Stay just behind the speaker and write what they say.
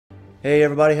Hey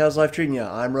everybody, how's life treating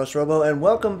ya? I'm Russ Robo, and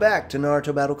welcome back to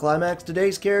Naruto Battle Climax.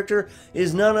 Today's character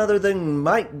is none other than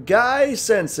Might Guy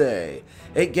Sensei.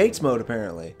 8 Gates mode,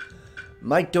 apparently.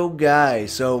 Mighto Guy,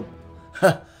 so...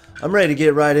 I'm ready to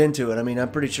get right into it. I mean,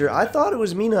 I'm pretty sure... I thought it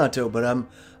was Minato, but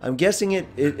I'm guessing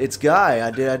it's Guy.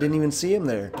 I didn't even see him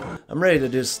there. I'm ready to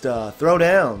just throw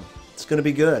down. It's gonna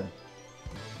be good.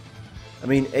 I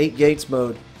mean, 8 Gates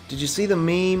mode. Did you see the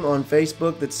meme on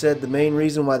Facebook that said the main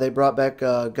reason why they brought back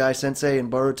Guy Sensei and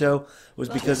Boruto was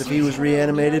because if he was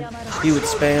reanimated, he would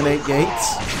spam 8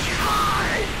 gates?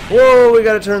 Whoa, we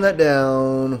gotta turn that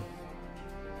down.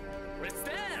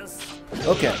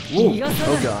 Okay. Woo.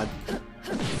 Oh god.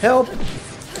 Help!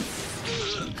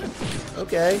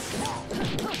 Okay.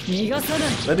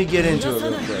 Let me get into it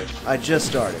real quick. I just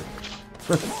started.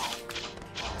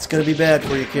 It's gonna be bad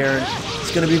for you, Karen.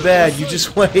 It's gonna be bad. You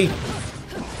just wait.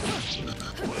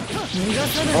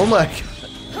 Oh my god.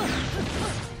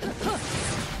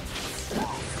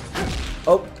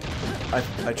 Oh,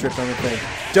 I tripped on the thing.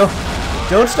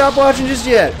 Don't stop watching just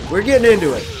yet. We're getting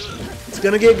into it. It's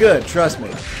gonna get good, trust me.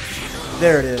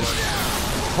 There it is.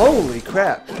 Holy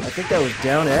crap. I think that was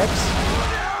down X.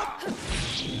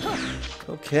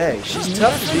 Okay, she's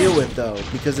tough to deal with though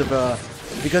because of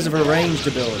her ranged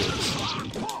abilities.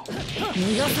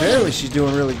 Apparently she's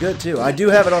doing really good too. I do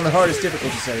have it on the hardest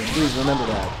difficulty setting, please remember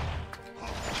that.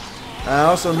 I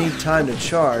also need time to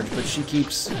charge, but she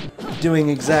keeps doing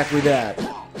exactly that.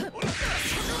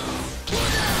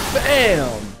 Bam!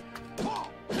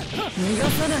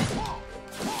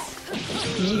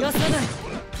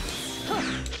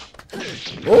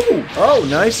 Oh,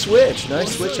 nice switch.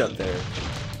 Nice switch up there.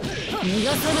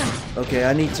 Okay,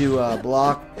 I need to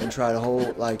block and try to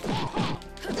hold, like,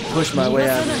 push my way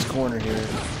out of this corner here.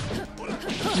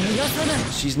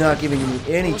 She's not giving me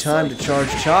any time to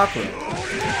charge chakra.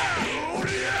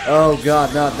 Oh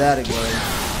god, not that again.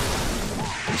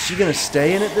 Is she gonna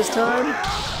stay in it this time?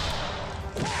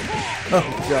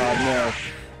 Oh god, no.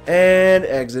 And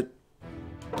exit.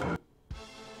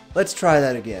 Let's try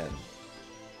that again.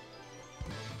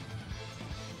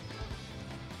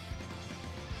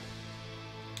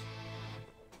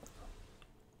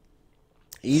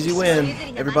 Easy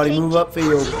win. Everybody move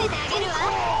upfield.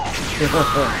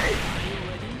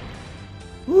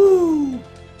 Woo!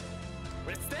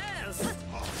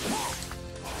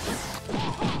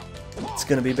 It's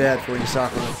gonna be bad for you,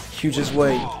 Sakura. You just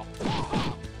wait.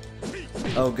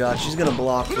 Oh god, she's gonna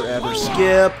block forever.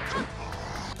 Skip!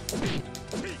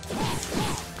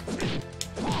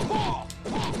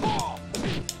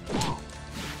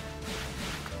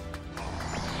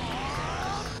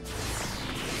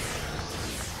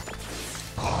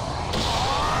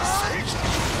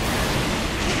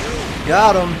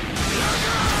 Got him!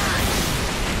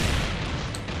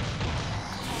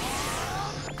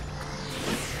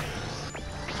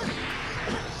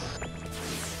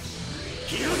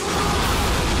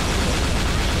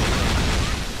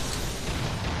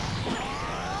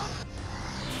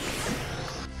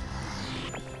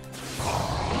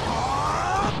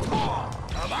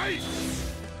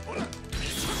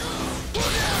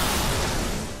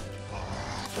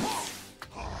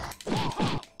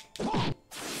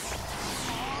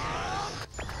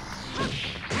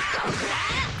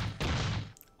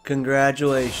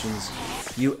 Congratulations,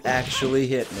 you actually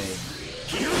hit me.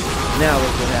 Now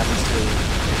look what happens to you.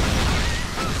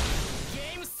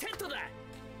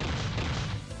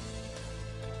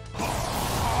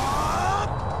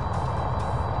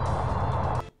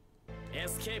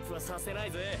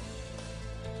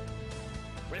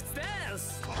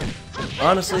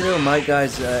 Honestly though, Might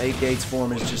Guy's 8 Gates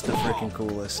form is just the freaking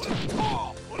coolest.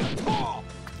 Oh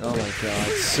my god,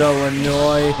 so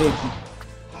annoying.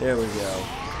 There we go.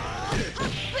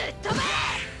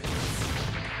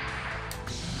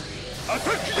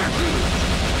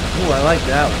 Ooh, I like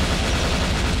that one.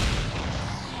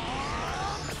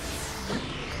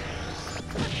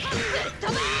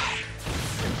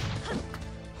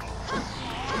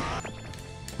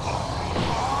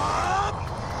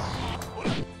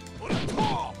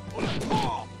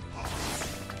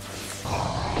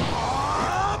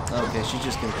 Okay, she's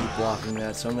just gonna keep blocking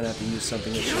that, so I'm gonna have to use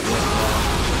something that she can't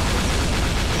block.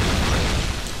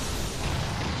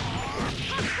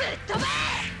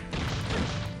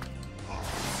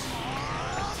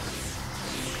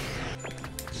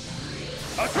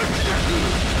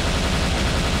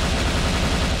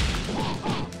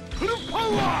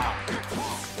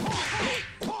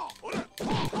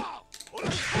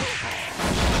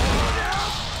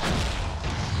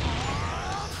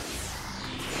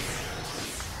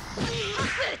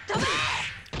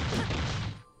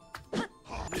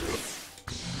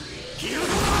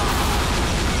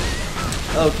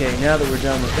 Okay, now that we're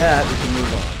done with that, we can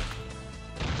move on.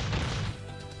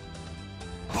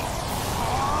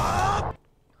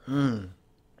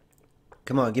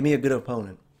 Come on, give me a good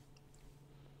opponent.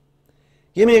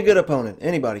 Give me a good opponent.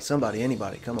 Anybody, somebody,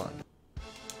 anybody. Come on.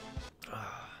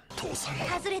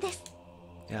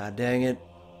 God dang it.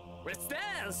 Let's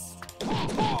dance.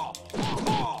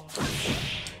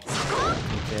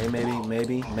 Okay, maybe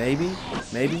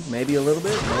a little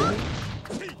bit, maybe.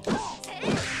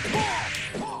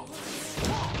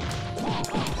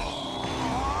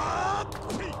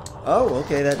 Oh,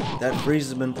 okay, that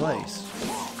freezes him in place.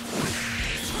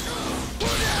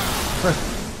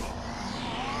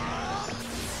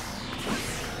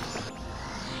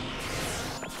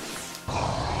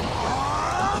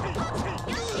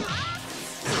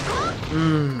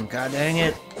 God dang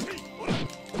it.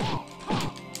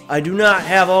 I do not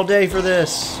have all day for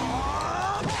this.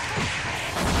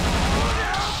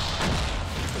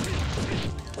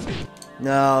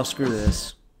 No, screw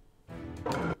this.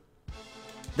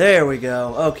 There we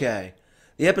go. Okay.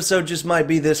 The episode just might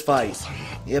be this fight.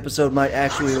 The episode might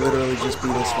actually literally just be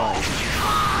this fight.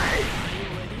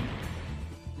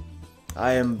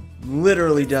 I am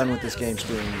literally done with this game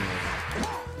screwing me.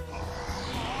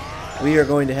 We are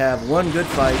going to have one good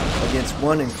fight against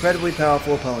one incredibly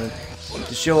powerful opponent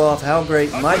to show off how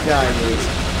great my guy is,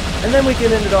 and then we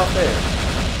can end it off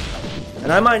there.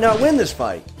 And I might not win this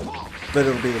fight, but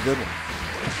it'll be a good one.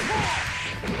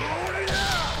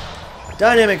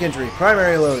 Dynamic entry,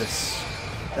 Primary Lotus.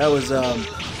 That was,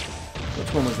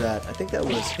 which one was that? I think that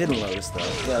was Hidden Lotus, though.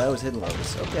 Yeah, that was Hidden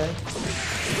Lotus. Okay.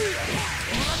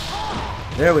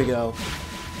 There we go.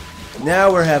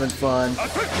 Now we're having fun.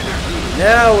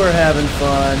 Now we're having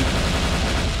fun.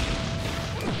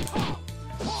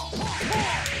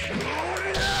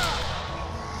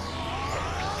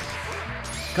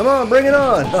 Come on, bring it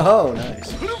on. Oh,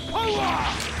 nice.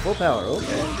 Full power,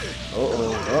 okay.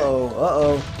 Uh-oh, uh-oh,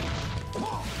 uh-oh.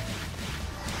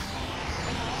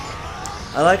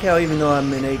 I like how even though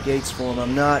I'm in 8 Gates form,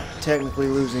 I'm not technically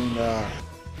losing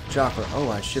chakra. Oh,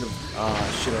 I should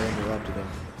have interrupted him.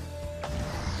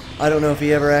 I don't know if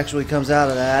he ever actually comes out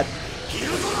of that.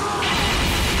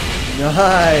 Nice!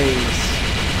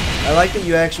 I like that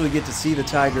you actually get to see the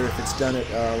tiger if it's done at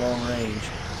long range.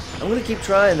 I'm going to keep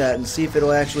trying that and see if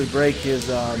it'll actually break his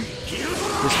form.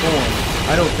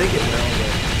 I don't think it will,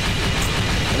 but...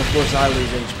 And of course I lose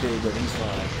HP, but he's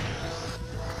fine.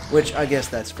 Which, I guess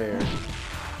that's fair.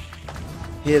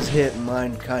 His hit and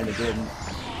mine kind of didn't.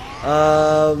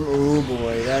 Oh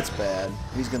boy, that's bad.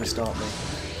 He's going to stomp me.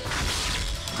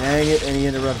 Dang it, and he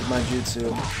interrupted my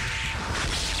jutsu.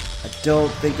 I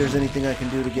don't think there's anything I can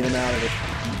do to get him out of it.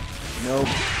 Nope.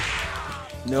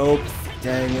 Nope.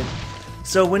 Dang it.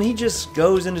 So when he just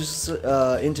goes into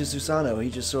Susanoo, he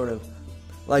just sort of,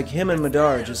 like him and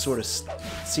Madara just sort of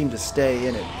seem to stay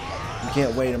in it. You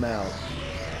can't wait him out.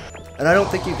 And I don't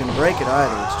think you can break it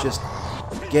either. It's just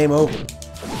game over.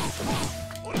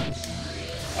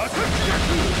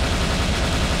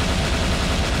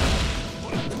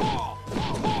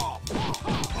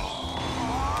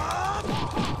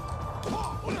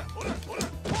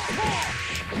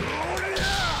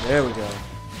 There we go.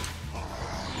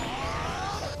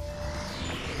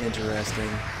 Interesting.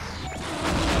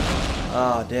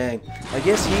 Ah, dang. I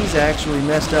guess he's actually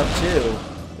messed up too.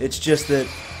 It's just that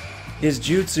his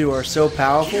jutsu are so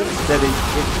powerful that it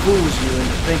fools you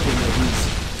into thinking that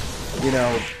he's, you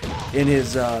know,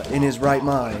 in his right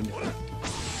mind.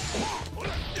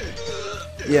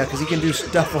 Yeah, because he can do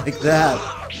stuff like that.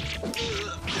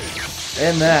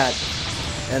 And that.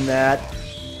 And that.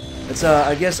 It's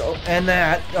I guess, and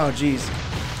that. Oh, jeez.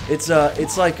 It's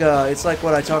like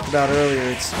what I talked about earlier.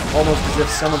 It's almost as if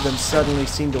some of them suddenly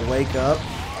seem to wake up,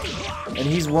 and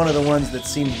he's one of the ones that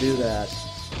seem to do that.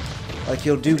 Like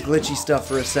he'll do glitchy stuff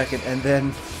for a second, and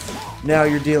then now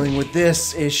you're dealing with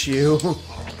this issue.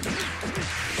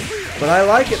 But I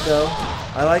like it though.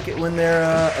 I like it when they're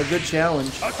a good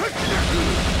challenge. Oh,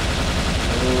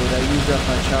 that used up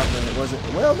my chakra, and it wasn't.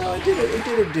 Well, no, it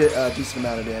did a decent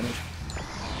amount of damage.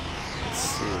 Let's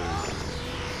see.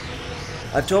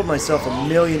 I've told myself a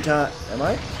million times. Am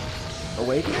I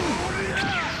awake?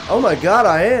 Oh my god,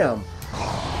 I am!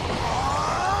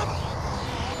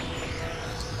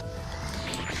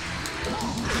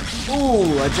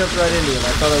 Ooh, I jumped right into it.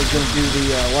 I thought I was going to do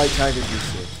the white tiger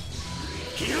jutsu.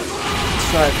 Let's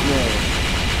try it from there.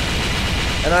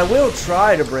 And I will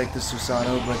try to break the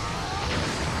Susanoo, but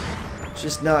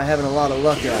just not having a lot of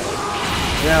luck at it.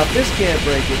 Now, if this can't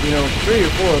break it, you know, 3 or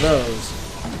 4 of those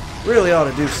really ought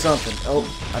to do something. Oh,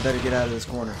 I better get out of this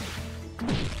corner. I'm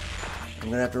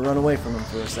going to have to run away from him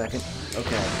for a second.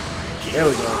 Okay. There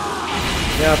we go.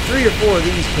 Now, if 3 or 4 of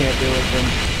these can't do it, then...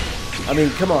 I mean,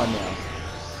 come on now.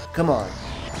 Come on.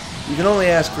 You can only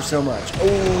ask for so much.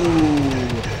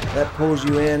 Oh, that pulls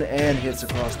you in and hits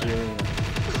across the arena.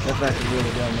 That fact is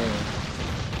really done there.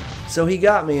 So he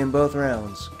got me in both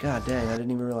rounds. God dang, I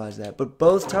didn't even realize that. But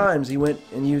both times he went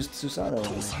and used Susanoo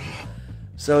on me.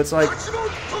 So it's like...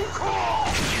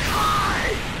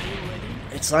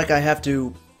 It's like I have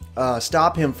to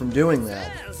stop him from doing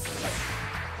that.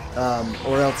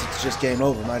 Or else it's just game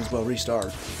over. Might as well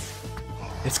restart.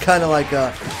 It's kind of like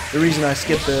the reason I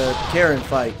skipped the Karen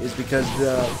fight is because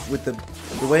with the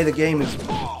way the game is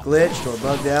glitched or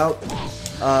bugged out,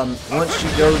 once she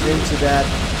goes into that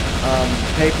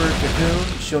paper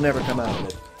cocoon, she'll never come out of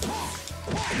it.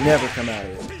 Never come out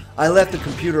of it. I left the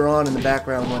computer on in the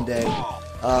background one day,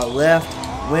 left,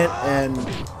 went and,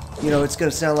 you know, it's going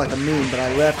to sound like a meme, but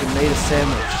I left and made a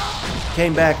sandwich.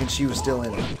 Came back and she was still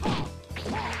in it.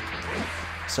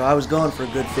 So I was gone for a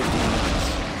good 15 minutes.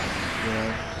 You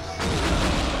know?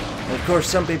 And of course,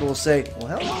 some people will say, well,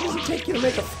 how long does it take you to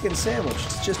make a fucking sandwich?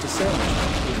 It's just a sandwich.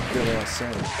 It's a good-ass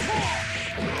sandwich.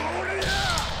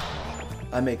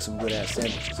 I make some good-ass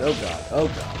sandwiches. Oh, God. Oh,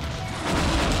 God.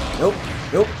 Nope.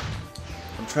 Nope.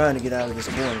 I'm trying to get out of this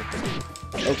corner.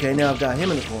 Okay, now I've got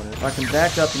him in the corner. If I can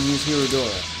back up and use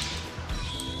Hirodora.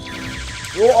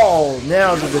 Whoa!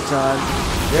 Now's a good time.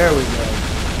 There we go.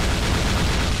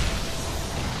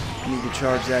 Need to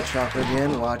charge that chakra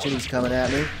again. Watch it. He's coming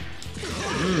at me.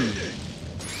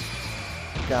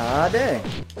 God dang.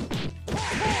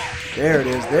 There it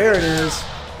is. There it is.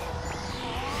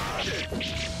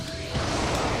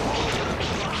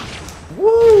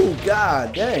 Woo!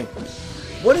 God dang.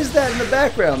 What is that in the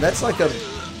background? That's like a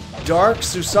dark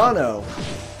Susanoo.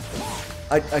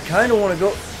 I kind of want to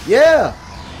go... Yeah!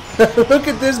 Look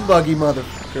at this buggy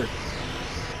motherfucker.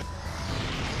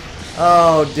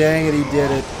 Oh, dang it. He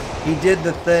did it. He did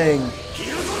the thing.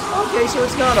 Okay, so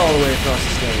it's not all the way across the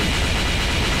stage.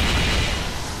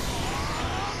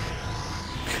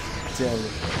 Damn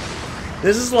it.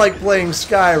 This is like playing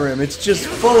Skyrim. It's just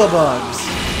full of bugs.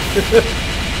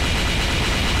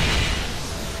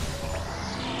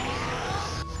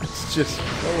 It's just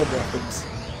full of bugs.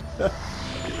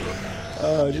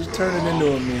 Just turn it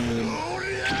into a meme.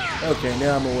 Okay,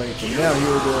 now I'm awakened. Now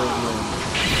here we go again.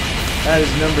 That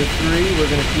is number 3. We're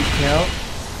going to keep count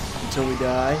until we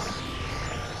die.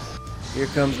 Here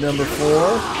comes number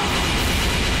 4.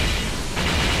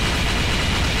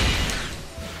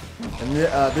 And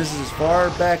this is as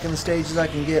far back in the stage as I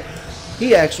can get. He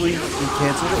canceled it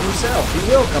himself. He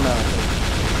will come out of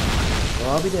it.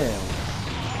 Well, I'll be damned.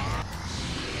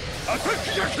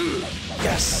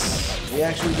 Yes! We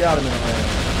actually got him in a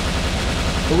round.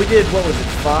 But we did, what was it,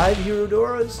 5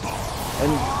 Hirodoras?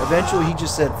 And eventually he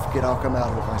just said, fuck it, I'll come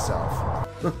out of it myself.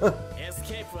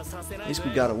 At least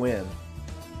we got a win.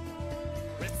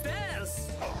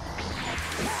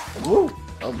 Woo!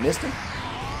 Oh, missed him?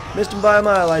 Missed him by a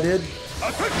mile, I did.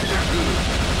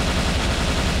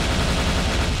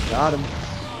 Got him.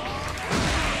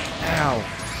 Ow.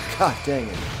 God dang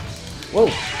it. Whoa.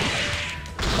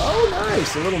 Oh,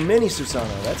 nice. A little mini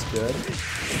Susanoo. That's good.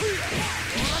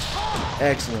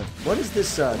 Excellent. What is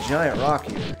this giant rock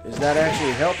here? Is that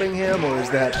actually helping him, or is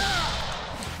that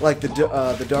like the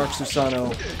Dark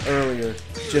Susanoo earlier,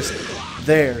 just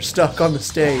there, stuck on the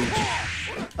stage?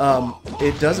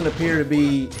 It doesn't appear to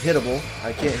be hittable.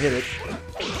 I can't hit it.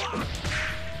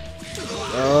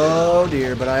 Oh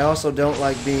dear, but I also don't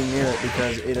like being near it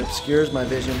because it obscures my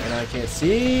vision and I can't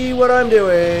see what I'm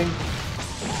doing.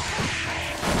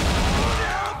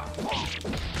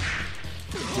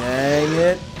 Dang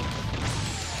it.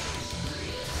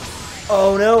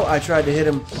 Oh no, I tried to hit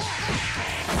him.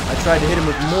 I tried to hit him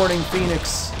with Morning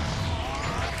Phoenix.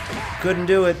 Couldn't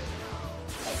do it.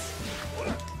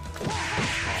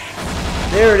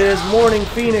 There it is, Morning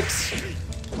Phoenix.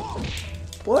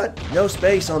 What? No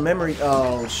space on memory.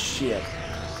 Oh, shit.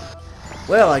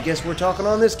 Well, I guess we're talking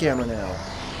on this camera now.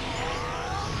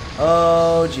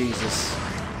 Oh, Jesus.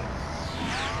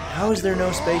 How is there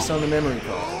no space on the memory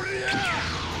card?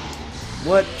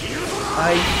 What?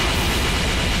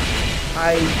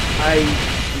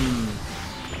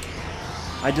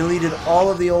 I deleted all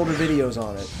of the older videos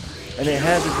on it, and it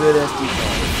has a good SD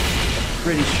card. I'm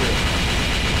pretty sure.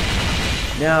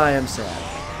 Now I am sad.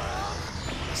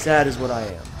 Sad is what I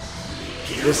am.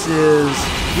 This is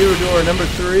Hirodora number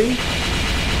 3.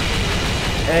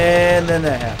 And then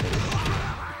that happened.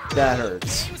 That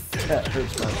hurts. That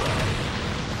hurts my God.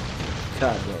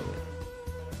 God dang it.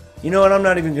 You know what? I'm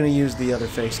not even going to use the other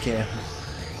face cam.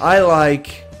 I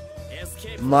like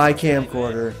my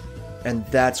camcorder, and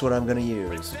that's what I'm going to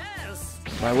use.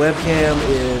 My webcam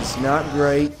is not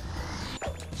great.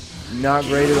 Not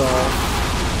great at all.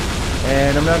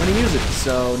 And I'm not going to use it.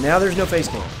 So now there's no face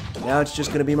cam. Now it's just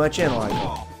going to be my channel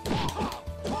icon.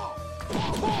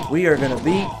 We are going to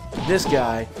beat this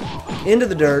guy into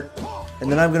the dirt.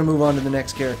 And then I'm going to move on to the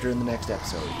next character in the next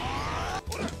episode.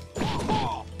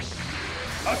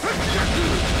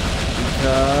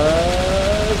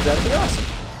 Because that'd be awesome.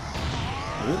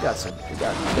 We got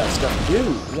stuff to do.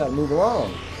 We got to move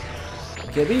along.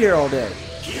 Can't be here all day.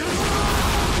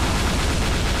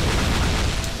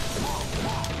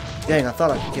 Dang, I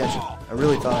thought I could catch him. I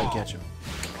really thought I'd catch him.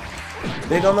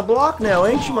 Big on the block now,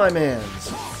 ain't you, my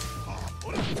mans?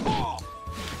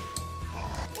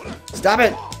 Stop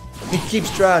it! He keeps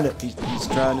trying to. He's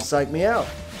trying to psych me out.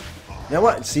 Now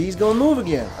what? See, he's gonna move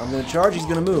again. I'm gonna charge. He's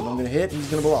gonna move. I'm gonna hit. He's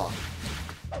gonna block.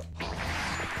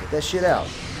 Get that shit out.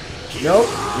 Nope.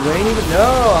 You ain't even.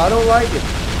 No, I don't like it.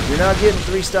 You're not getting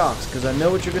 3 stocks because I know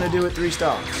what you're gonna do with 3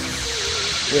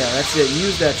 stocks. Yeah, that's it.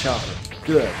 Use that chopper.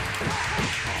 Good.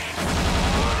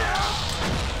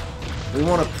 We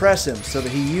want to press him so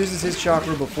that he uses his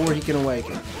chakra before he can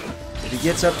awaken. If he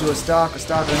gets up to a stock and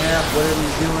a half, whatever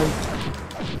he's doing,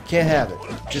 can't have it.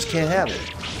 Just can't have it.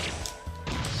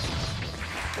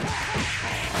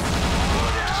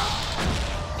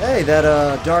 Hey, that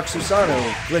Dark Susano,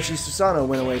 Glitchy Susano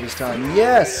went away this time.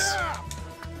 Yes!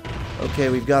 Okay,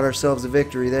 we've got ourselves a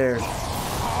victory there.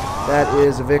 That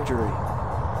is a victory.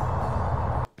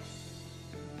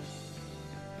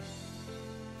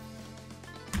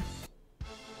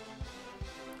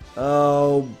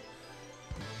 Oh,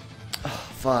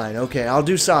 fine. Okay, I'll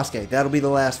do Sasuke. That'll be the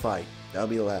last fight. That'll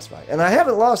be the last fight. And I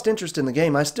haven't lost interest in the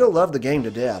game. I still love the game to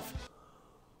death.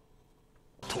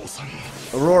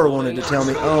 Aurora wanted to tell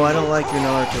me, oh, I don't like your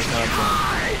Naruto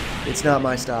content. It's not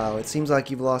my style. It seems like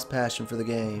you've lost passion for the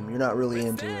game. You're not really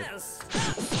into it.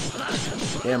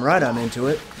 Damn right I'm into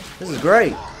it. This is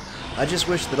great. I just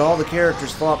wish that all the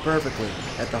characters fought perfectly,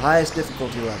 at the highest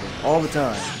difficulty level, all the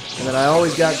time, and that I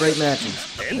always got great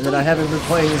matches, and that I haven't been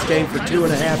playing this game for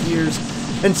 2.5 years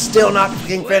and still not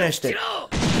fucking finished it.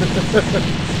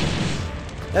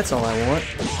 That's all I want.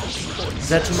 Is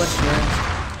that too much to ask?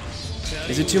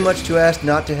 Is it too much to ask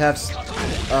not to have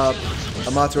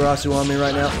Amaterasu on me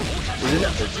right now? Is it?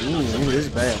 Ooh, this is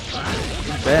bad.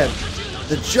 This is bad.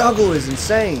 The juggle is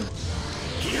insane.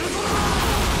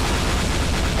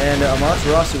 And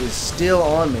Amaterasu is still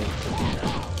on me.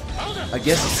 I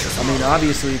guess, I mean,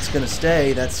 obviously it's going to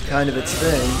stay. That's kind of its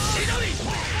thing.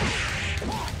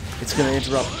 It's going to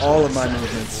interrupt all of my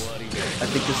movements. I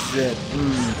think this is it.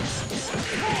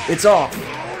 It's off.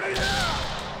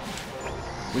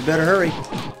 We better hurry.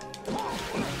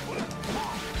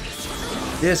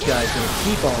 This guy's going to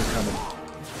keep on coming.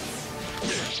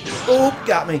 Oh,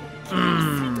 got me.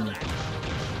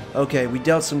 Okay, we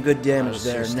dealt some good damage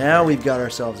there. Now we've got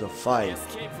ourselves a fight.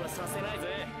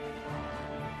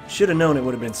 Should have known it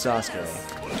would have been Sasuke.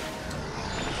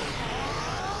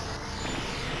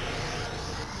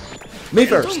 Me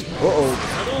first. Uh-oh.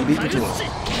 He beat me to it.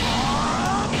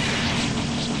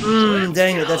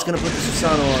 Dang it, that's going to put the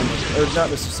Susanoo on me. Or not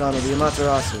the Susanoo, the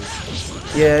Amaterasu.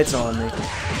 Yeah, it's on me.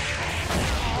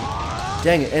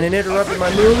 Dang it, and it interrupted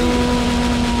my move!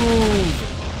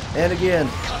 And again.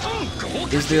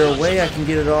 Is there a way I can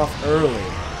get it off early?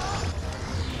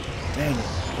 Dang it.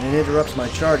 And it interrupts my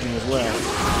charging as well.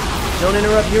 Don't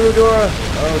interrupt Urodora!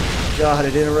 Oh god,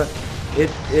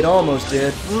 it almost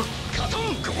did.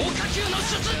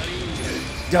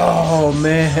 Oh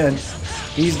man.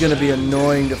 He's gonna be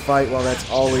annoying to fight while that's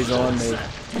always on me.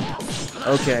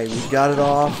 Okay, we've got it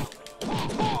off.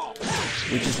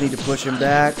 We just need to push him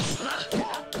back.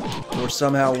 Or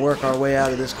somehow work our way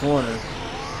out of this corner.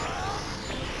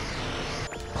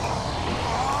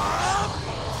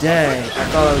 Dang, I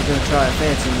thought I was going to try a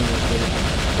fancy move, but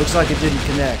it looks like it didn't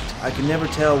connect. I can never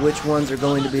tell which ones are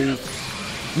going to be...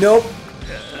 Nope!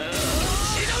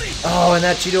 Oh, and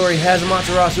that Chidori has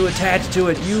Amaterasu attached to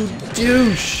it. You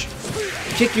douche!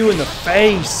 Kick you in the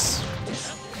face!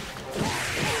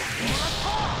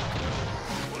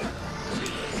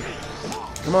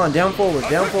 Come on, down forward,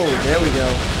 down forward. There we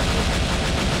go.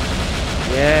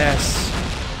 Yes!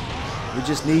 We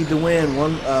just need to win.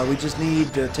 We just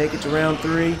need to take it to round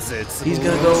 3. He's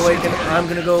going to go awaken. I'm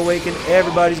going to go awaken.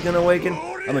 Everybody's going to awaken.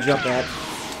 I'm going to jump that.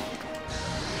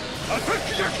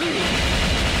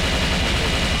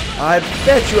 I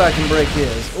bet you I can break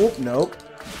his. Oh, nope.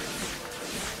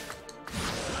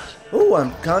 Oh,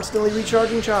 I'm constantly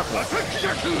recharging chocolate.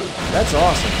 That's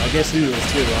awesome. I guess he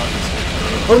is too, obviously.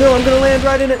 Oh no, I'm going to land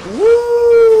right in it.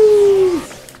 Woo!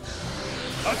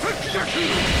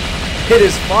 It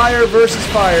is fire versus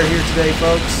fire here today,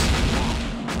 folks.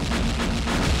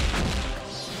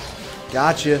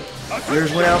 Gotcha.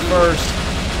 Yours went out first.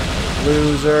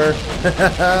 Loser.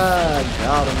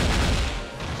 Got him.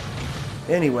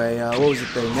 Anyway, what was the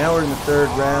thing? Now we're in the third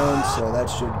round, so that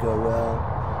should go well.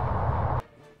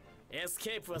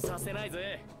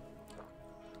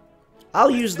 I'll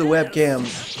use the webcam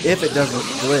if it doesn't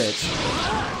glitch.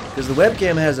 Because the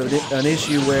webcam has an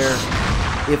issue where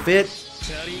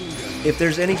if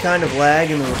there's any kind of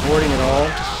lag in the recording at all,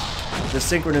 the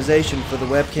synchronization for the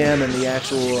webcam and the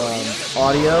actual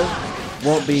audio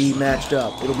won't be matched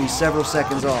up. It'll be several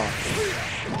seconds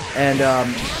off. And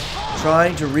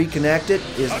trying to reconnect it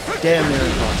is damn near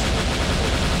impossible.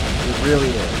 It really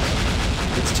is.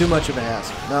 It's too much of a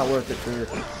hassle. Not worth it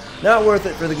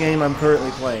for the game I'm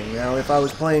currently playing. Now, if I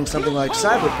was playing something like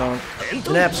Cyberpunk,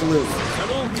 then absolutely.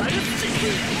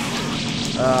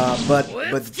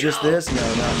 But just this,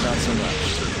 no, not so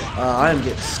much. I am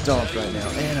getting stomped right now,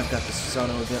 and I've got the son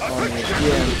of a gun on me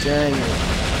again. Dang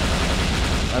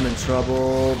it! I'm in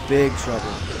trouble, big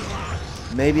trouble.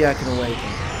 Maybe I can awaken.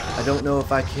 I don't know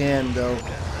if I can though,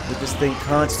 with this thing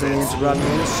constantly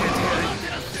interrupting me.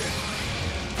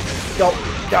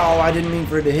 Oh, I didn't mean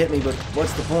for it to hit me, but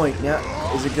what's the point? Now,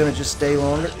 is it gonna just stay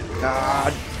longer?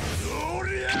 God.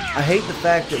 I hate the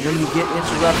fact that when you get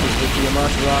interrupted with the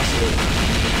Amaterasu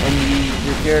and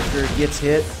your character gets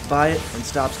hit by it and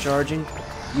stops charging,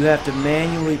 you have to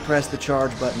manually press the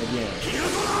charge button again.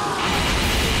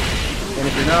 And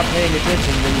if you're not paying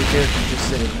attention, then your character's just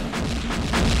sitting there.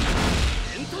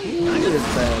 Ooh, this is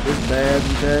bad. This is bad,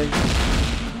 okay?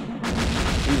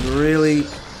 He's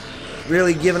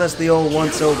really giving us the old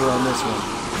once-over on this one.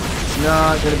 It's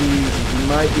not going to be easy. He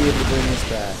might be able to bring us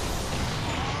back.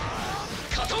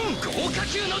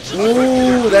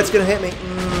 Ooh, that's going to hit me.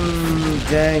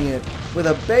 Dang it. With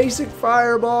a basic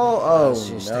fireball? Oh,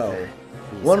 no.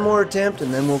 One more attempt,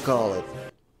 and then we'll call it.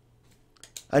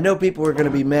 I know people are going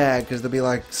to be mad, because they'll be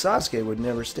like, Sasuke would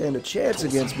never stand a chance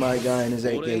against my guy and his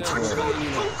 8-gate sword.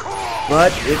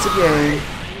 But it's a game,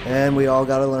 and we all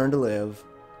got to learn to live.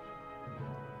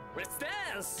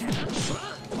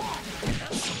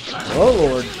 Oh,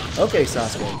 Lord. Okay,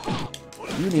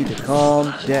 Sasuke. You need to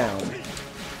calm down.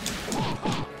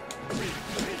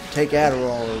 Take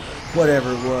Adderall or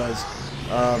whatever it was.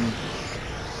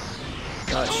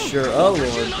 Not sure. Oh,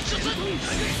 Lord.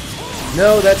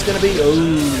 No, that's going to be...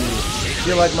 Ooh.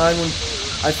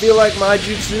 I feel like my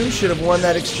jutsu should have won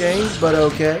that exchange, but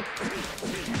okay.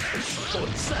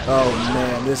 Oh,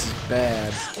 man, this is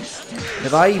bad.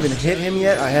 Have I even hit him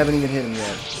yet? I haven't even hit him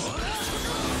yet.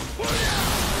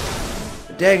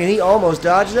 Dang, and he almost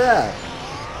dodged that.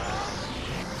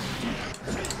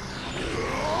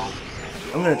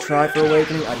 I'm going to try for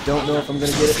Awakening. I don't know if I'm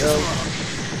going to get it, though.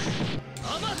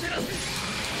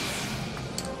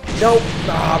 Nope.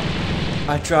 Ah,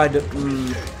 I tried to...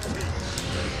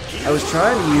 I was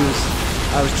trying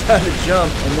to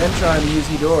jump and then trying to use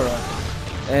Hedora,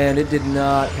 and it did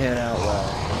not pan out well.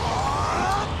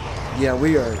 Yeah,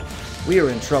 we are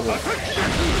in trouble.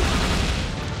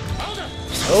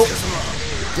 Oh,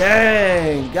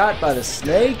 dang! Got by the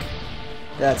snake?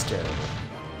 That's terrible.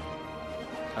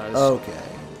 Okay.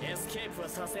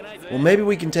 Well, maybe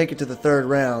we can take it to the third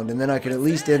round, and then I can at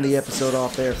least end the episode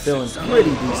off there feeling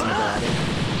pretty decent about it.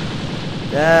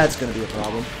 That's going to be a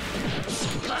problem.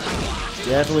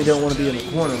 Definitely don't want to be in the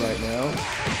corner right now.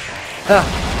 Ha!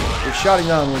 Your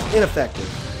Sharingan was ineffective.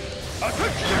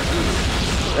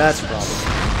 That's a problem.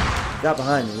 Got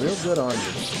behind me. Real good on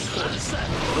you.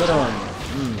 Good on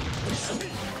you.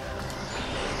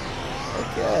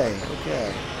 Okay,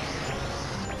 okay.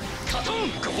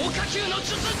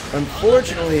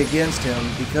 Unfortunately against him,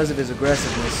 because of his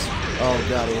aggressiveness... Oh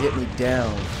god, it hit me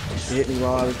down. It hit me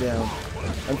while I was down.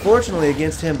 Unfortunately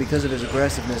against him, because of his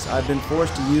aggressiveness, I've been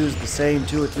forced to use the same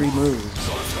 2 or 3 moves.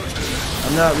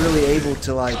 I'm not really able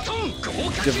to, like,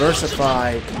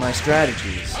 diversify my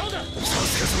strategies.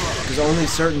 Because only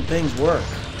certain things work.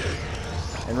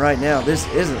 And right now, this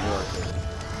isn't working.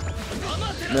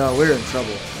 No, we're in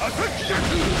trouble.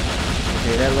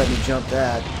 Okay, that let me jump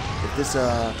that. If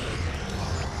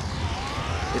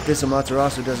this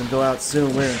Amaterasu doesn't go out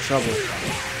soon, we're in trouble.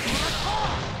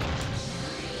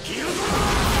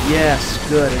 Yes,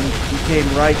 good. And he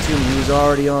came right to me. He was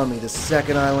already on me the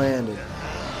second I landed.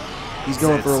 He's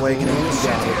going for Awakening. He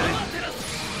got it.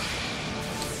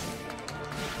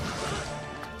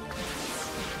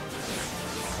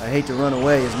 I hate to run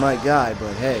away as my guy,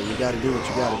 but hey, you gotta do what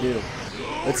you gotta do.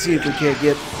 Let's see if we can't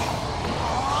get...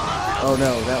 Oh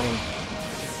no, that one.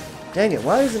 Dang it,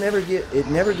 why doesn't it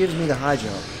never gives me the high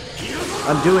jump?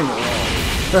 I'm doing it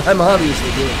wrong. I'm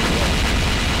obviously doing it wrong.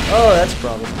 Oh, that's a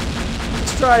problem.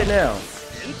 Let's try it now.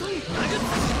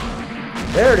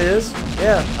 There it is.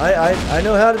 Yeah, I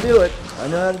know how to do it. I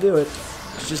know how to do it.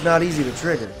 It's just not easy to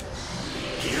trigger.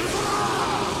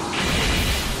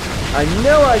 I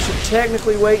know I should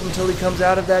technically wait until he comes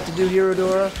out of that to do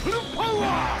Hirodora.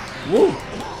 Woo!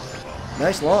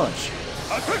 Nice launch.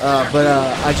 But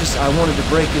I wanted to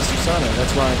break his Susanoo.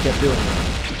 That's why I kept doing it.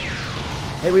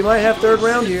 Hey, we might have third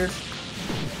round here.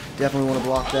 Definitely want to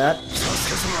block that.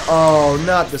 Oh,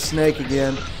 not the snake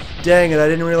again. Dang it, I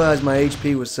didn't realize my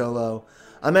HP was so low.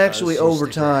 I'm actually over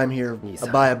time here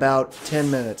by about 10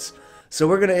 minutes. So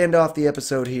we're going to end off the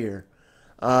episode here.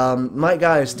 My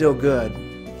guy is still good.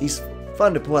 He's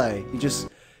fun to play. You just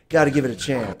got to give it a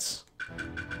chance.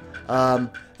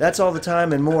 That's all the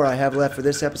time and more I have left for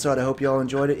this episode. I hope you all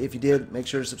enjoyed it. If you did, make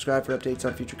sure to subscribe for updates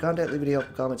on future content. Leave any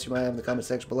helpful comments you might have in the comment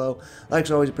section below. Likes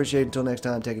are always appreciated. Until next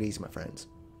time, take it easy, my friends.